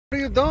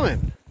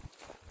doing?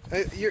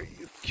 You're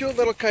cute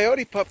little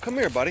coyote pup. Come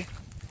here, buddy.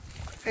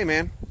 Hey,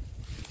 man.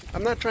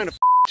 I'm not trying to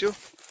you.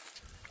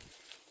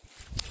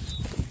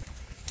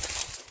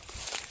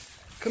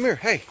 Come here.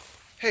 Hey.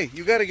 Hey,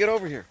 you got to get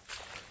over here.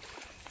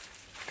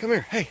 Come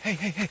here. Hey, hey,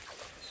 hey, hey.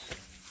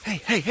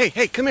 Hey, hey, hey,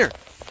 hey, come here.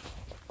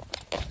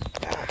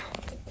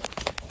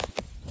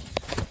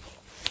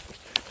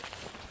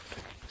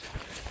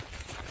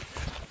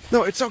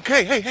 No, it's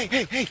okay. Hey, hey,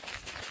 hey, hey.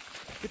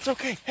 It's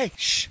okay. Hey,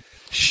 shh,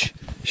 shh,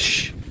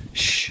 shh,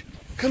 shh.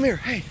 Come here.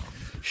 Hey,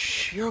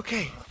 shh, you're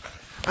okay.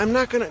 I'm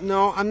not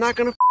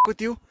gonna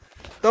with you.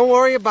 Don't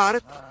worry about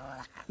it.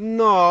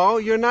 No,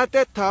 you're not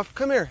that tough.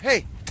 Come here.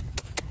 Hey.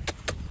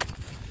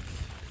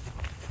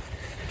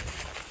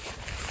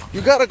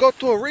 You gotta go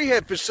to a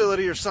rehab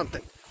facility or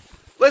something.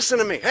 Listen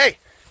to me. Hey.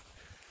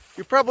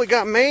 You probably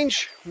got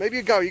mange. Maybe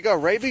you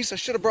got rabies. I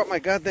should have brought my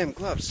goddamn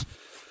gloves.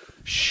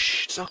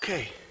 Shh, it's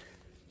okay.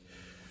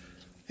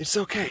 It's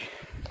okay.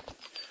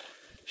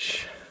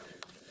 Shh.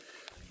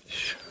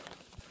 Shh.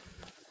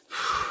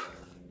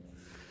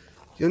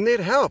 You need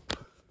help.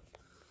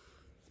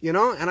 You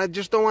know, and I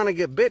just don't want to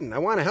get bitten. I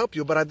want to help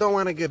you, but I don't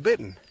want to get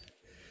bitten.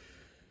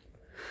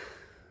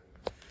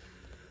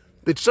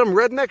 Did some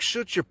redneck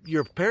shoot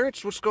your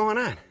parents? What's going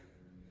on?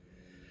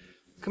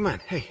 Come on,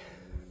 hey.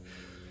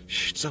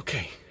 Shh, it's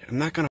okay. I'm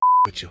not going to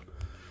with you.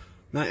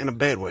 Not in a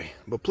bad way.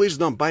 But please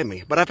don't bite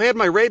me. But I've had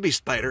my rabies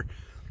spider,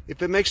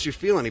 if it makes you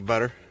feel any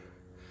better.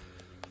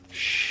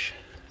 Shh.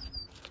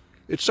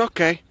 It's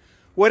okay.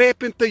 What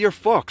happened to your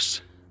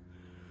folks?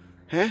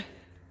 Huh?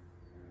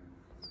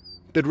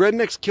 Did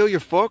rednecks kill your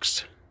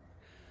folks?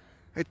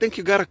 I think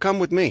you gotta come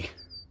with me.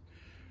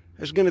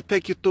 I was gonna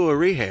take you to a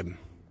rehab.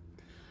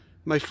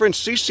 My friend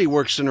Cece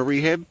works in a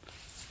rehab.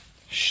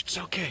 Shh, it's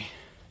okay.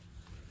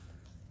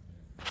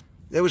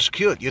 That was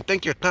cute. You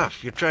think you're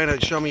tough. You're trying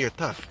to show me you're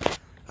tough.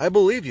 I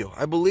believe you.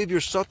 I believe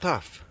you're so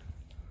tough.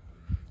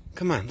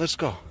 Come on, let's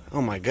go.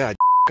 Oh my God,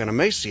 you're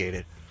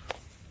emaciated.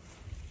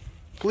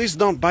 Please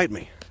don't bite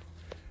me.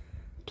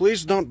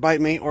 Please don't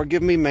bite me or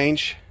give me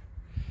mange.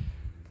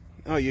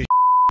 Oh, you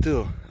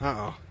too.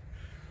 Uh-oh.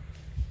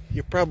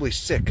 You're probably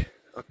sick.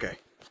 Okay.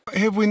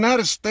 Have we not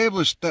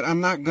established that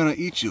I'm not gonna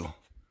eat you?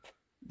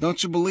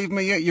 Don't you believe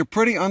me yet? You're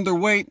pretty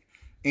underweight,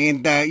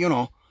 and you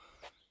know,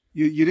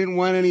 you didn't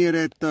want any of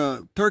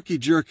that turkey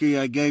jerky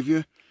I gave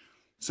you,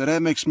 so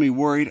that makes me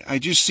worried. I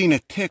just seen a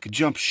tick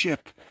jump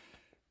ship,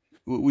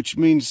 which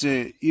means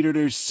either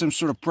there's some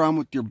sort of problem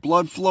with your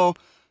blood flow,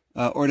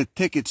 or the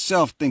tick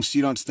itself thinks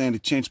you don't stand a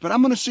chance. But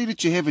I'm gonna see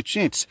that you have a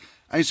chance.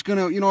 You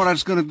know what I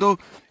was gonna do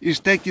is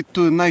take you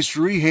to a nice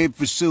rehab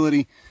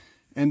facility,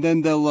 and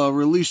then they'll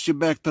release you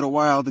back to the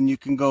wild, and you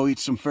can go eat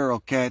some feral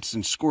cats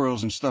and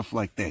squirrels and stuff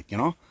like that, you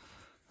know?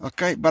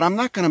 Okay, but I'm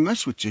not gonna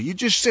mess with you. You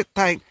just sit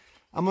tight.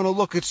 I'm gonna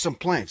look at some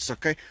plants,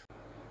 okay?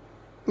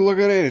 Look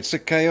at it, it's a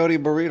coyote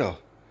burrito.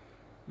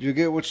 You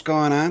get what's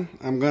going on?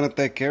 I'm gonna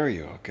take care of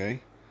you,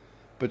 okay?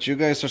 But you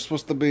guys are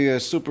supposed to be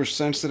super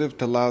sensitive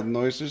to loud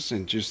noises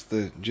and just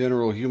the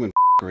general human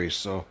race,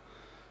 so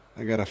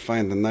I gotta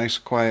find a nice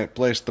quiet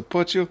place to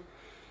put you,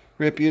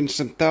 wrap you in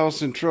some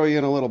towels, and throw you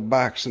in a little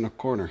box in a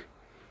corner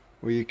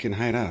where you can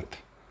hide out.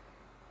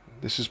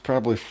 This is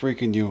probably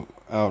freaking you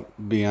out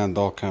beyond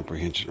all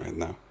comprehension right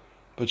now.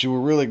 But you were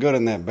really good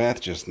in that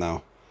bath just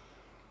now.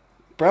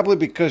 Probably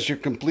because you're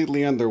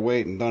completely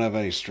underweight and don't have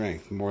any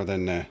strength, more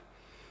than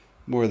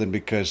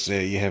because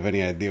you have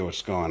any idea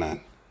what's going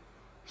on.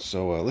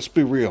 So let's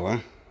be real, huh?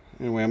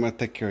 Anyway, I'm gonna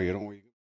take care of you. Don't worry.